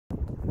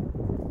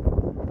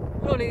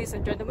Hello ladies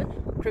and gentlemen,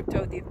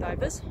 crypto deep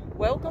divers,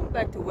 welcome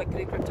back to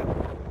Weekly Crypto.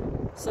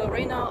 So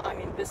right now I'm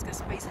in business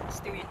space and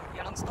still in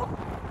Yellowstone,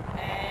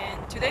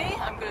 and today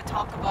I'm going to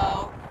talk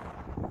about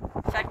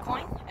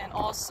Fedcoin and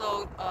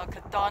also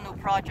Cardano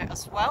project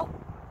as well.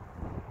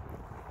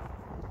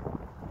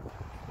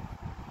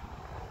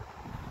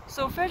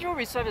 So Federal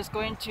Reserve is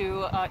going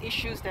to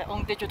issue their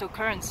own digital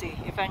currency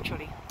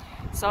eventually.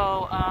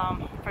 So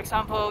for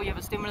example, you have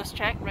a stimulus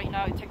check. Right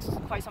now it takes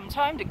quite some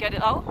time to get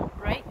it out,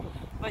 right?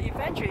 But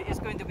eventually it's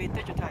going to be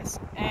digitized,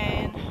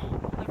 and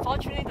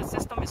unfortunately the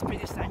system is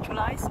pretty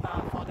centralized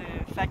for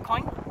the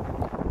Fedcoin.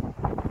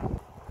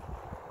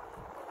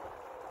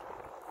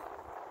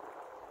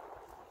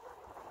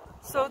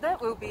 So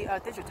that will be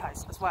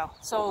digitized as well.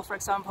 So for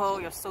example,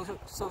 your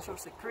social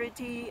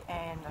security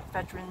and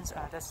veterans,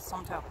 there's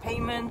some type of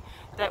payment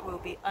that will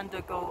be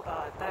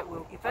that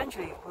will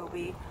eventually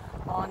be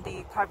on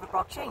the private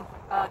blockchain.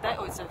 That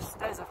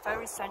is a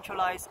very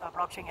centralized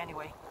blockchain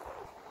anyway.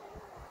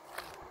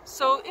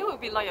 So it will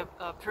be like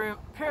a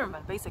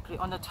pyramid basically.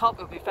 On the top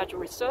it will be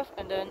Federal Reserve,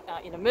 and then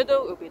in the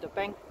middle it will be the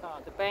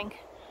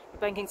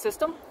banking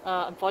system,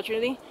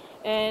 unfortunately,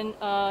 and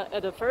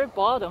at the very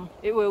bottom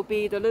it will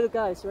be the little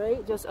guys,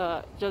 right? Just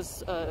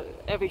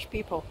average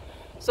people.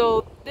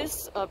 So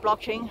this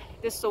blockchain,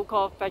 this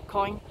so-called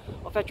Fedcoin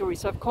or Federal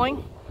Reserve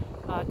coin,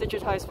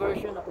 digitized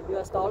version of the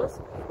US dollars,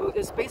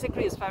 is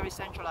basically very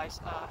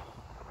centralized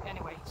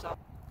anyway.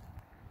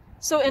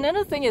 So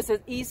another thing is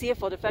it's easier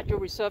for the Federal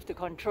Reserve to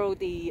control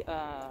the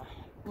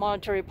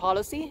monetary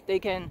policy. They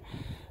can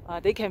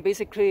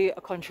basically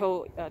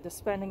control the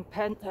spending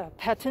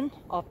pattern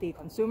of the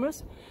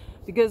consumers,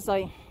 because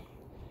like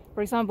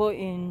for example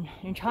in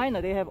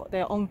China they have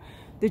their own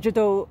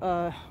digital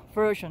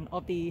version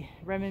of the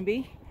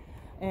renminbi,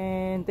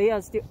 and they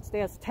are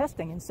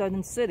testing in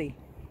certain city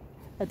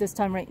at this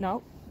time right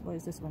now. What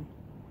is this one?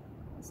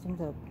 I think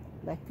the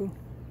Blackpool.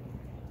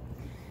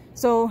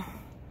 So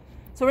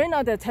right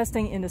now they're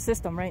testing in the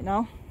system right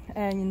now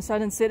and in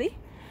certain city,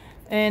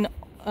 and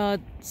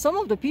some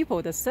of the people,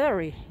 the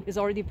salary is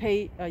already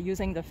paid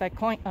using the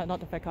Fedcoin, not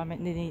the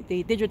Fedcoin,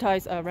 the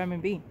digitized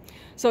renminbi.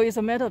 So it's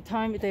a matter of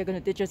time they're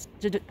going to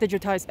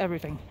digitize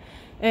everything,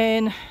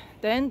 and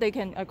then they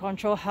can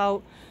control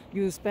how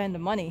you spend the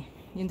money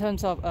in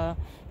terms of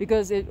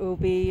because it will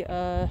be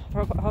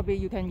probably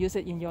you can use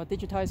it in your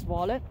digitized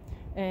wallet.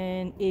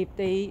 And if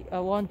they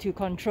want to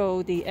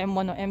control the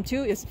M1 or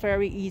M2, it's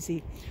very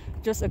easy.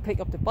 Just a click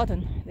of the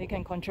button, they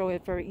can control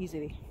it very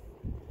easily.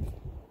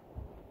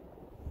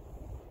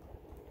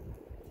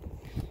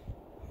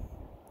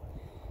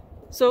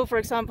 So for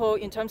example,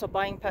 in terms of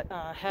buying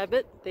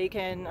habit, they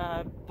can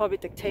probably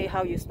dictate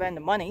how you spend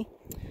the money,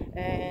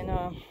 and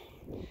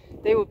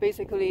they will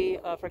basically,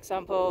 for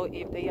example,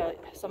 if they are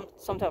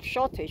some type of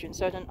shortage in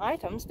certain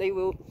items, they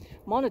will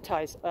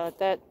monetize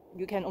that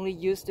you can only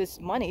use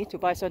this money to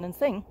buy certain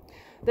thing.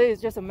 There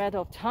is just a matter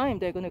of time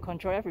they're going to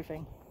control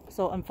everything.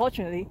 So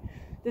unfortunately,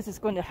 this is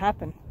going to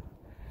happen.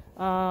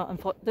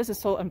 This is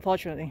so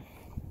unfortunately.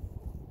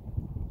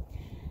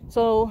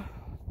 So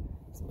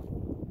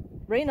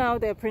right now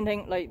they're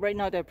printing,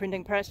 they're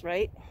printing press,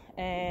 right?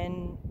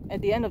 And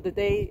at the end of the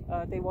day,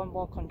 they want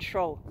more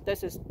control.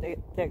 This is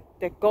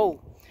their goal.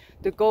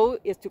 The goal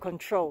is to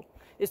control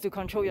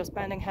your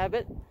spending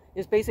habit.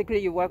 It's basically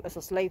you work as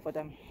a slave for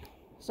them.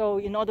 So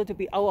in order to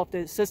be out of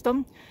the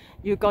system,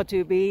 you got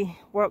to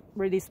work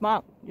really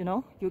smart. You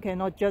know, you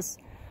cannot just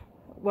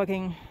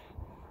working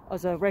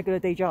as a regular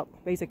day job,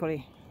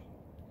 basically.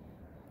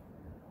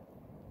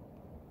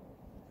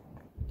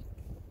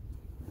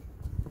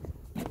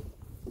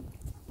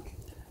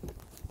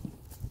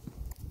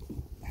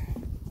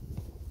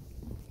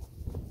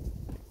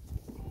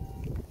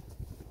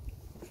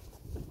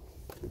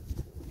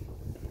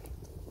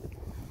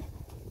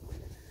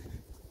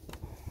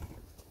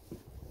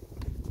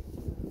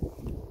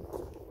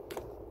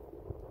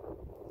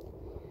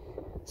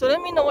 So let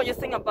me know what you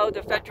think about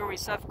the Federal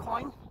Reserve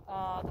coin,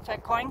 the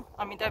Fedcoin.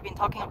 I mean, they've been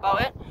talking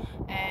about it,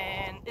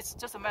 and it's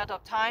just a matter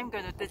of time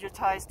going to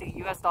digitize the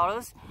US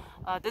dollars.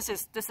 This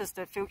is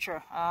the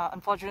future,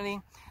 unfortunately,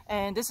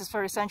 and this is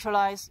very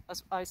centralized.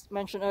 As I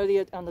mentioned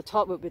earlier, on the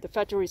top will be the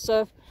Federal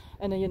Reserve,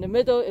 and then in the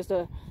middle is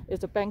the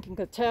banking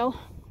cartel,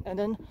 and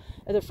then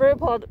at the very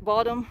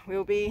bottom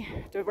will be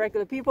the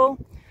regular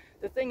people.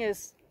 The thing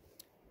is,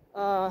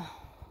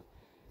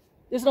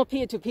 it's not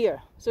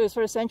peer-to-peer, so it's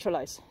very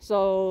centralized.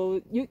 So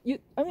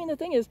I mean, the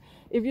thing is,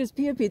 if it's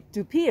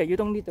peer-to-peer, you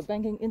don't need the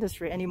banking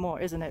industry anymore,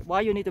 isn't it?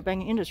 Why you need the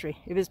banking industry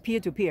if it's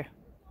peer-to-peer?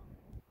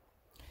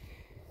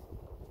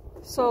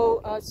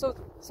 So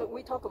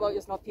we talk about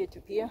it's not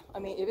peer-to-peer. I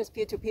mean, if it's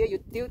peer-to-peer, you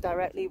deal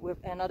directly with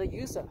another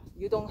user.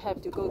 You don't have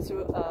to go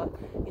through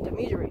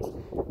intermediaries,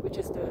 which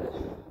is the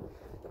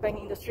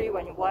banking industry.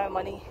 When you wire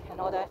money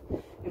and all that,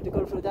 you have to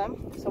go through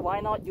them. So why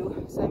not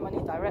you send money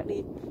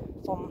directly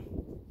from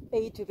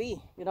A to B?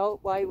 You know,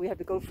 why we have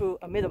to go through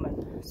a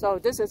middleman? So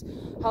this is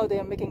how they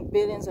are making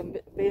billions and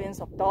billions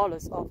of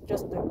dollars of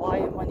just the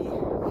wire money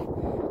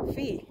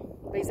fee,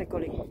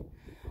 basically.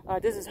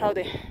 This is how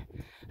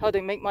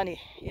they make money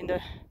in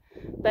the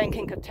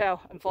banking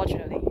cartel,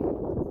 unfortunately.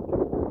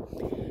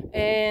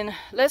 And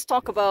let's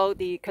talk about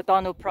the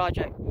Cardano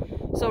project.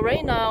 So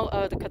right now,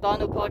 the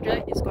Cardano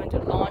project is going to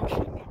launch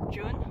in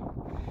June,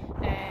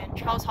 and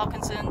Charles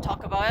Hoskinson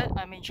talked about it.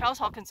 I mean, Charles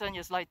Hoskinson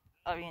is like,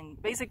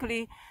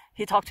 basically,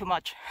 he talked too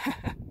much.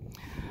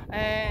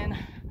 And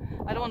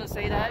I don't want to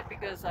say that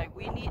because like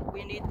we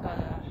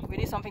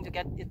need something to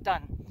get it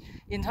done.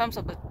 In terms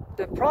of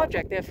the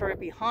project, they're further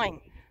behind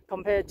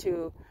compared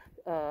to,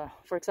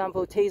 for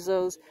example,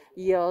 Tezos,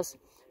 EOS,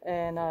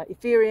 and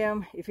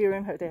Ethereum.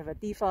 They have a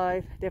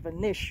D5, they have a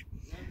niche.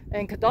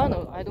 And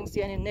Cardano, I don't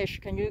see any niche.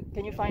 Can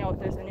you find out if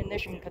there's any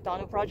niche in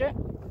Cardano project?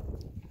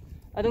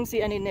 I don't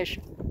see any niche.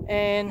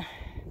 And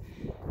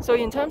so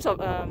in terms of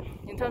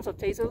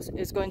Tezos,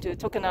 it's going to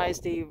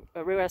tokenize the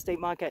real estate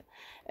market,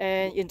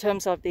 and in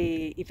terms of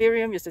the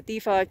Ethereum, it's the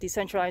D5,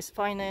 decentralized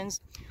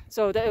finance.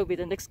 So that will be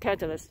the next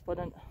catalyst for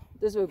them.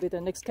 This will be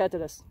the next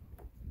catalyst,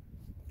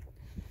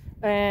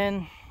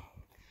 and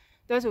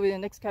that will be the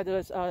next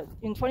catalyst.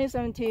 In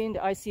 2017, the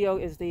ICO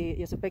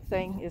is a big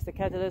thing. It's the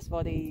catalyst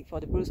for the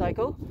bull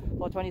cycle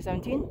for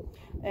 2017,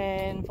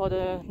 and for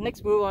the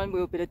next bull one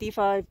will be the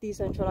D5,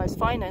 decentralized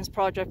finance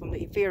project from the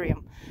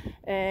Ethereum,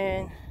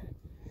 and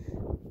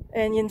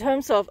in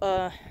terms of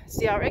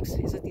CRX,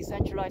 it's a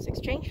decentralized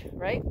exchange,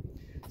 right?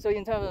 So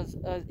in terms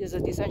of it's a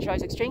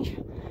decentralized exchange,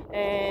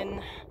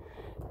 and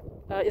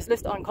it's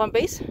listed on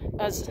Coinbase.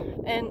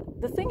 And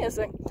the thing is,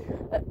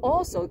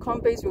 also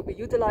Coinbase will be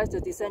utilized the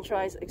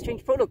decentralized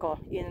exchange protocol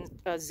in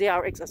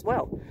ZRX as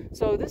well.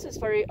 So this is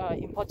very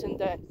important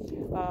that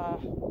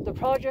the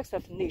projects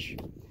have niche.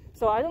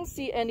 So I don't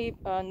see any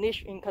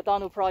niche in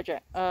Cardano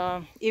project.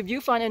 If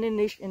you find any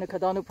niche in the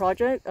Cardano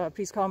project,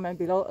 please comment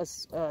below.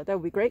 That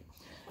would be great.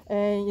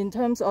 And in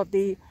terms of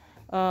the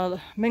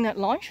mainnet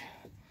launch,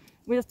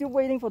 we are still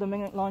waiting for the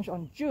mainnet launch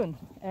on June,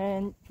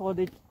 and for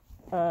the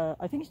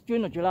I think it's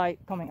June or July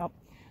coming up.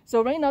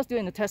 So right now still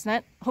in the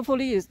testnet.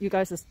 Hopefully you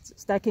guys are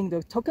stacking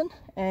the token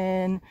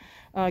and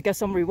get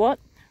some reward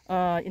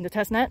in the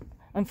testnet.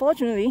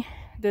 Unfortunately,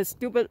 those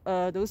stupid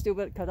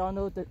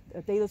Cardano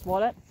Daedalus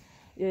wallet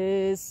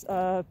is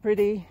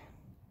pretty.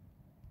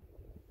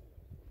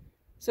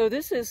 So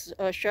this is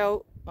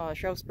Shell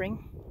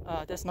Spring.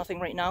 There's nothing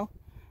right now.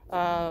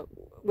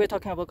 We're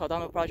talking about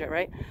Cardano project,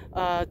 right?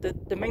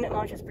 The mainnet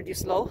launch is pretty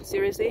slow,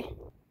 seriously.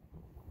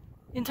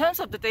 In terms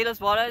of the Daedalus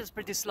wallet, it's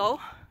pretty slow,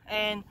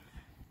 and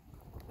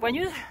when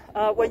you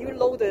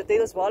load the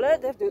Daedalus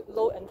wallet, they have to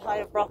load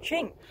entire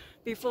blockchain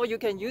before you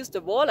can use the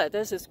wallet.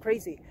 This is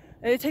crazy.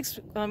 And it takes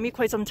me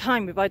quite some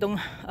time if I don't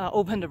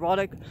open the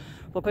wallet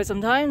for quite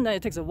some time. Then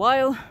it takes a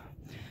while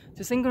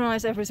to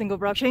synchronize every single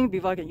blockchain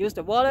before I can use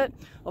the wallet.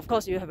 Of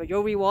course, you have a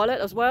Yowie wallet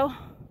as well.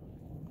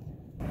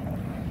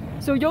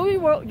 So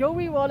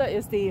Yowie wallet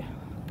is the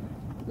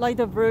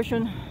lighter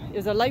version,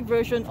 is a light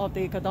version of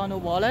the Cardano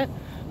wallet.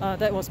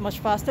 That was much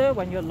faster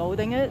when you're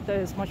loading it. That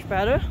is much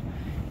better,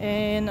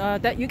 and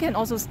that you can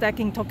also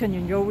stacking token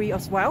in Yowie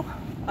as well.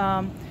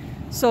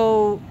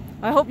 So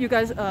I hope you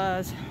guys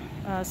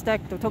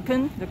stack the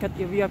token, the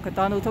Viewa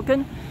Cardano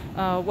token,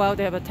 while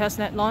they have a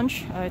testnet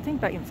launch. I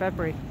think back in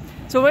February.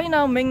 So right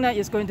now mainnet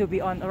is going to be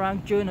on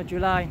around June or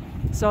July.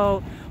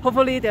 So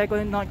hopefully they're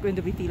not going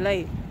to be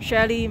delayed.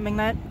 Shelly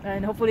mainnet,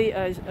 and hopefully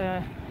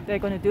they're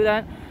going to do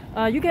that.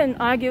 You can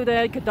argue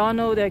that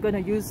Cardano, they're going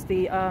to use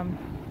the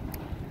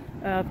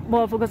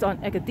more focus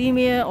on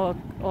academia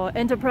or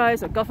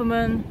enterprise or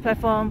government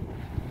platform,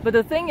 but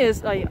the thing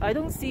is, I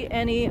don't see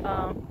any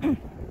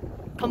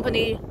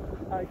company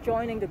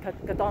joining the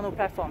Cardano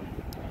platform,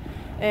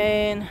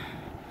 and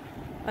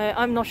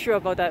I'm not sure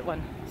about that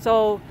one.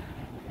 So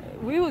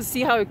we will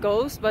see how it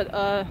goes, but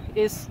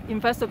it's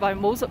invested by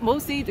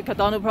mostly the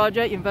Cardano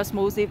project invests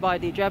mostly by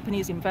the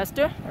Japanese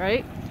investor,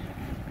 right?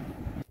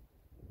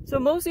 So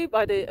mostly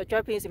by the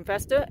Japanese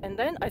investor, and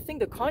then I think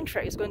the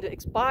contract is going to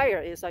expire.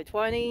 It's like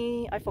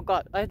 20, I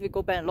forgot. I have to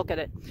go back and look at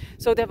it.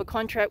 So they have a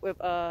contract with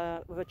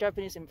a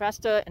Japanese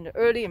investor and the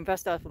early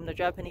investor from the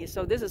Japanese.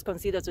 So this is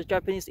considered as a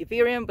Japanese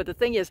Ethereum. But the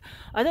thing is,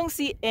 I don't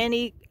see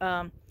any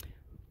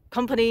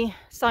company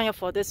sign up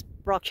for this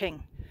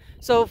blockchain.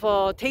 So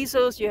for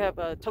Tezos, you have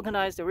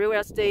tokenized the real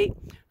estate.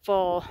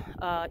 For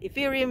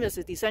Ethereum, it's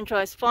a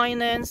decentralized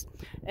finance,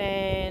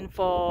 and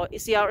for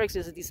CRX,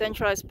 it's a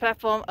decentralized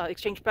platform,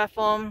 exchange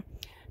platform.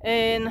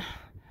 And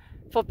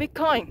for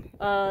Bitcoin,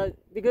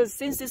 because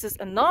since this is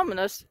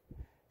anonymous,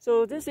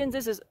 so this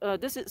is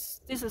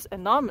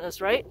anonymous,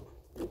 right?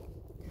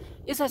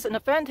 It has an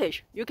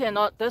advantage. You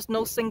cannot. There's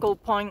no single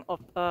point of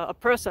a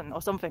person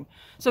or something.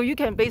 So you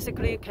can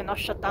basically cannot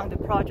shut down the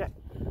project.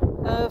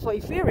 For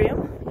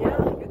Ethereum, yeah,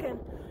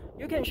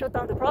 you can shut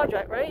down the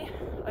project, right?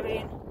 I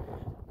mean,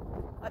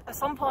 at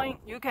some point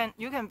you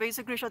can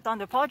basically shut down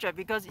the project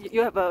because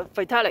you have a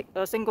Vitalik,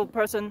 a single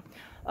person,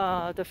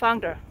 the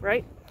founder,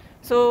 right?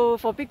 So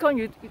for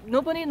Bitcoin,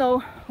 nobody know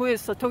who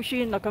is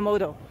Satoshi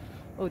Nakamoto.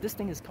 Oh, this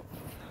thing is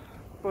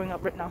growing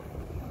up right now.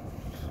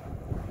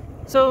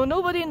 So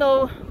nobody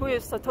know who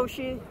is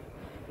Satoshi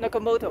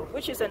Nakamoto,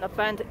 which is an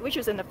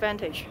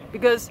advantage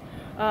because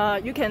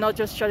you cannot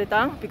just shut it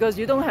down because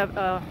you don't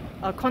have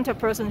contact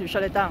person to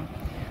shut it down.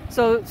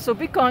 So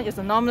Bitcoin is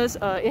anomalous.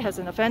 It has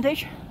an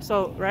advantage.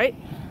 So right,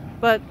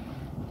 but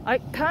I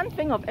can't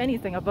think of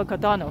anything about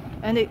Cardano,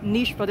 any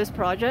niche for this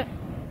project.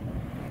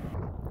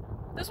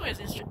 This one is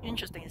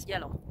interesting. It's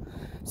yellow.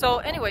 So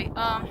anyway,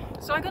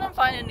 so I couldn't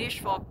find a niche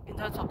for in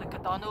terms of the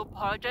Cardano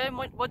project.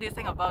 What do you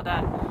think about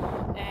that?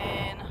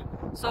 And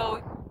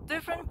so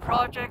different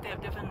project, they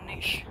have different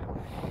niche.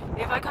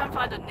 If I can't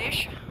find a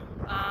niche,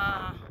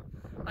 I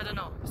don't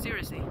know,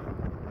 seriously.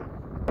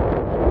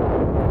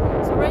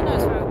 So right now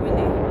it's very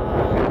windy.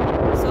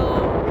 If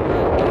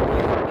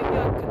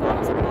your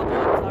Cardano supporter,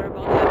 sorry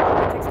about that,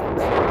 it takes time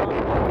so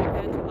long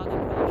compared to other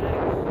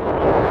projects.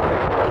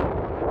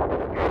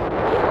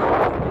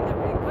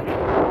 Really quick.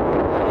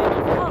 And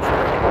of course,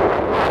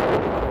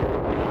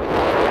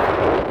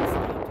 it's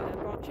up to the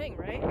blockchain,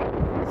 right?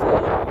 So,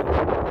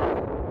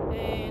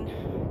 and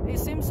it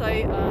seems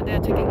like they're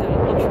taking the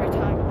luxury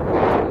time to,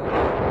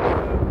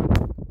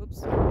 oops,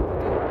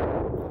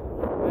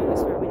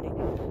 it's very windy.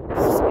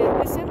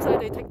 It seems like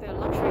they take their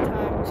luxury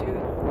time to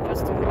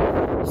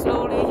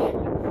slowly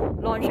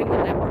launching the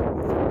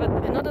network. But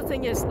another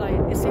thing is, like,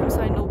 it seems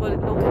like no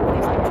company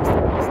is interested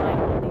in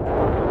signing on the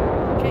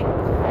blockchain.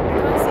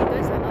 You can't see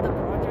there's another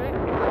project.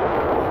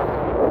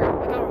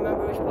 I can't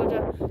remember which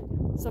project.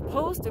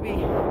 Supposed to be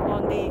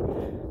on the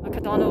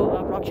Cardano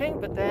blockchain,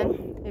 but then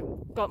it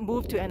got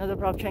moved to another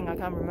blockchain. I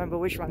can't remember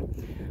which one.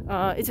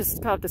 It's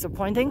just kind of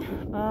disappointing.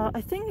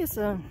 I think it's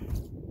a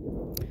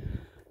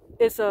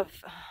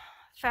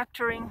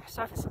factoring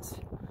services.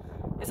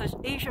 It's an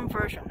Asian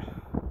version.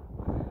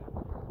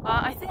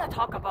 I think I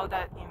talked about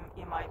that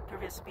in my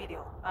previous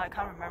video. I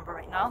can't remember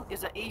right now.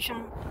 It's an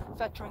Asian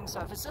factoring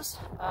services.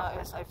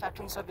 It's like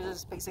factoring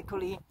services.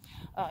 Basically,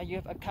 you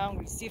have account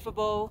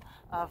receivable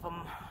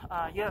from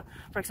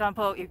for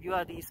example, if you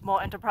are the small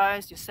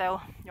enterprise, you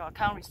sell your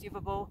account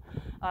receivable.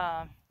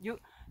 You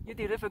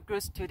deliver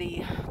goods to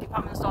the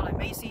department store like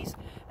Macy's,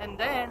 and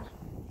then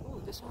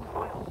this one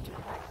going over to the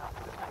back.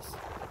 Nice.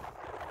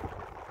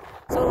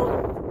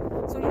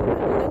 So you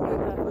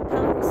have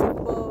account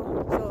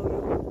receivable. So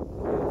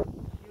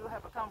you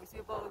have account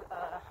receivable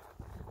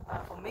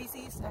for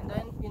Macy's, and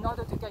then in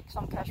order to get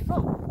some cash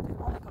flow,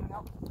 only coming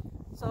out.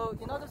 So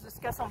in order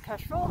to get some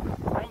cash flow,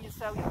 then you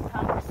sell your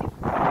account receivable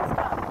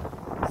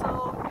discount. So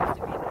it used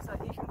to be this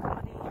Asian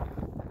company.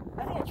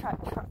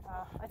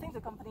 I think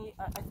the company.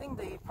 I think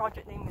the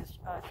project name is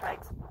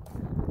Trybe.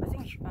 I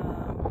think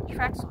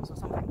Traxos or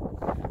something.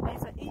 And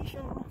it's an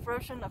Asian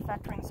version of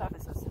factoring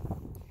services.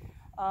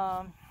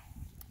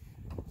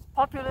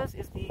 Populous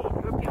is the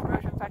European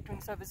version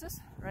factoring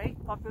services, right?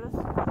 Populous.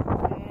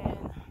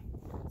 And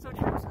so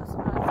Traxos is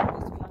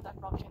supposed to be on that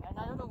blockchain, and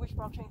I don't know which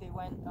blockchain they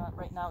went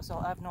right now, so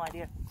I have no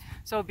idea.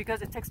 So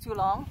because it takes too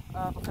long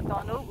for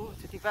Cardano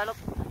to develop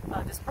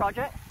this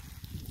project,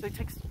 so it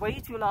takes way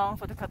too long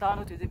for the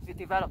Cardano to be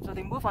developed, so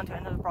they move on to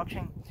another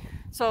blockchain.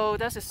 So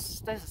that's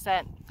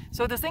sad.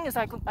 So the thing is,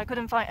 I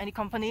couldn't find any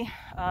company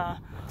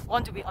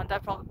want to be on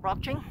that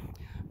blockchain,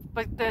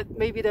 but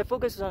maybe their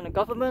focus is on the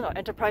government or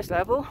enterprise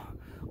level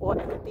or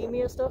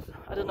academia stuff.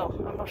 I don't know,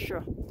 I'm not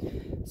sure.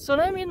 So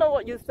let me know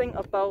what you think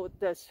about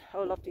this. I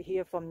would love to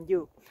hear from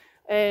you.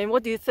 And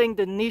what do you think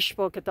the niche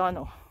for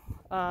Cardano?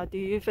 I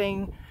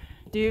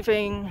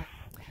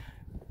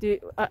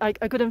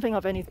couldn't think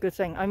of any good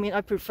thing. I mean,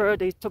 I prefer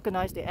they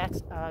tokenize the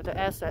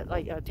asset,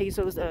 like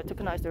Tezos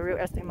tokenize the real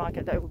estate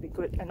market. That would be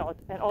good. And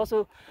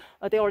also,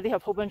 they already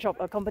have a whole bunch of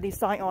companies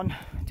sign on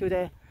to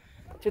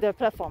their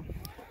platform.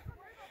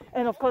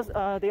 And of course,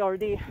 they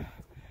already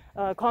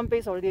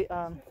Coinbase already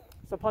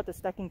support the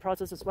stacking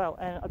process as well.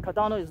 And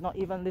Cardano is not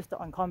even listed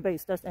on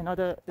Coinbase. That's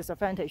another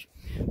disadvantage,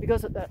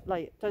 because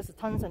like there's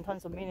tons and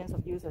tons of millions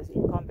of users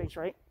in Coinbase,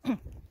 right?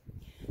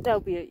 That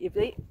would be if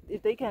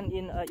they can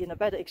in a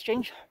better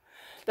exchange,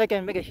 that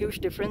can make a huge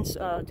difference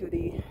to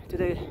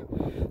the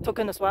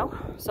token as well.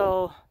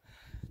 So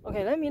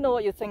okay, let me know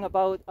what you think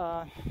about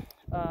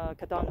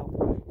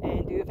Cardano,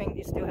 and do you think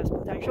it still has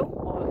potential,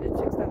 or it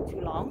takes them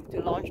too long to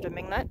launch the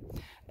mainnet?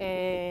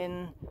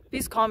 And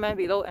please comment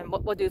below. And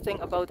what do you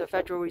think about the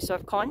Federal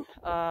Reserve coin?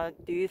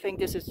 Do you think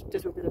this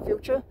will be the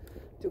future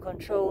to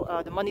control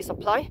the money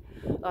supply,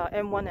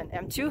 M1 and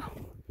M2?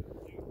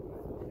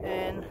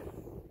 And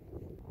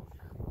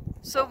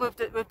so with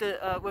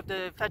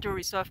the Federal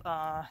Reserve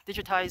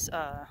digitize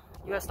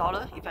US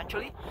dollar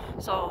eventually,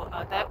 so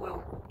that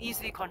will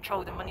easily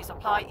control the money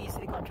supply,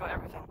 easily control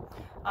everything.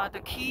 The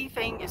key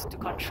thing is to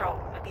control.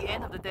 At the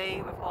end of the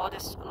day, with all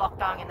this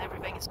lockdown and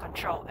everything, is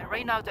control. And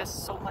right now there's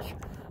so much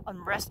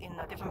unrest in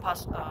different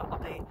parts of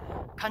the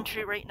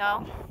country right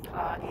now,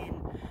 in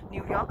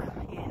New York,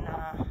 in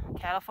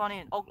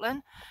California, in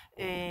Oakland,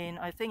 in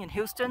I think in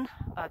Houston,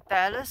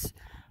 Dallas.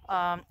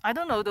 I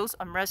don't know, those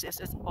unrest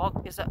is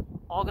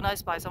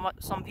organized by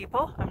some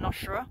people. I'm not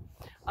sure,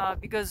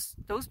 because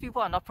those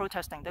people are not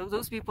protesting.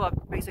 Those people are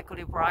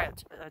basically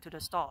riot to the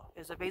store.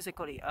 It's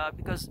basically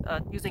because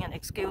using an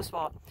excuse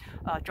for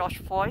George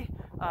Floyd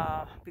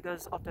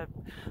because of the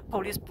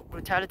police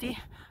brutality.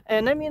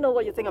 And let me know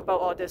what you think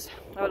about all this.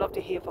 I would love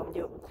to hear from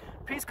you.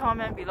 Please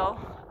comment below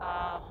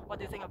what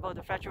do you think about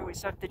the Federal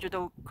Reserve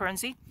digital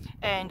currency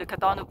and the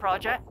Cardano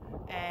project,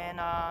 and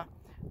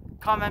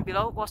comment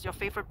below what's your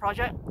favorite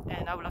project,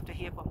 and I would love to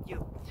hear from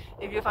you.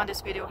 If you found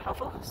this video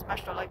helpful,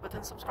 smash the like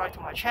button, subscribe to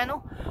my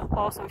channel,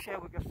 also share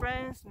with your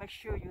friends, make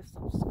sure you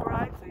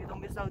subscribe so you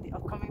don't miss out the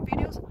upcoming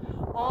videos.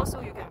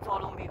 Also, you can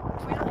follow me on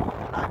Twitter,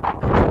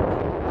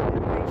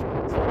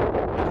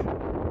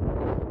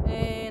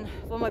 and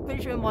for my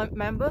Patreon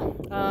member,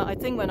 I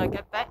think when I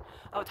get back,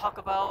 I'll talk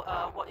about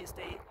what is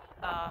the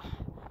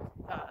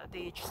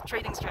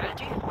trading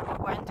strategy,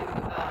 when to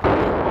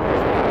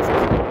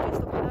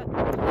stuff like that.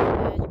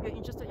 And if you're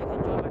interested, you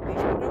can join my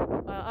Patreon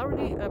group. I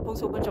already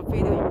post a bunch of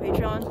videos in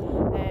Patreon,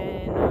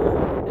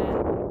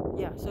 and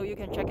yeah, so you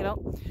can check it out.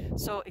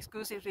 So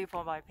exclusively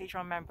for my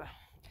Patreon member.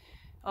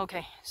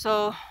 Okay,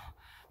 so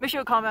make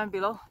sure you comment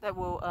below. That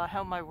will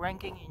help my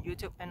ranking in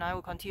YouTube, and I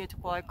will continue to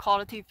provide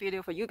quality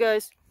video for you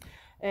guys.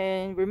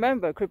 And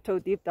remember, crypto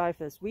deep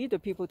divers, we the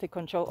people take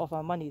control of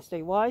our money.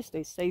 Stay wise,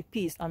 stay safe,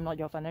 peace. I'm not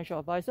your financial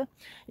advisor.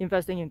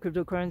 Investing in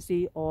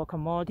cryptocurrency or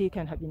commodity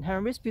can have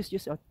inherent risk. Please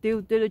use your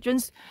due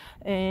diligence,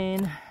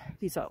 and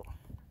peace out.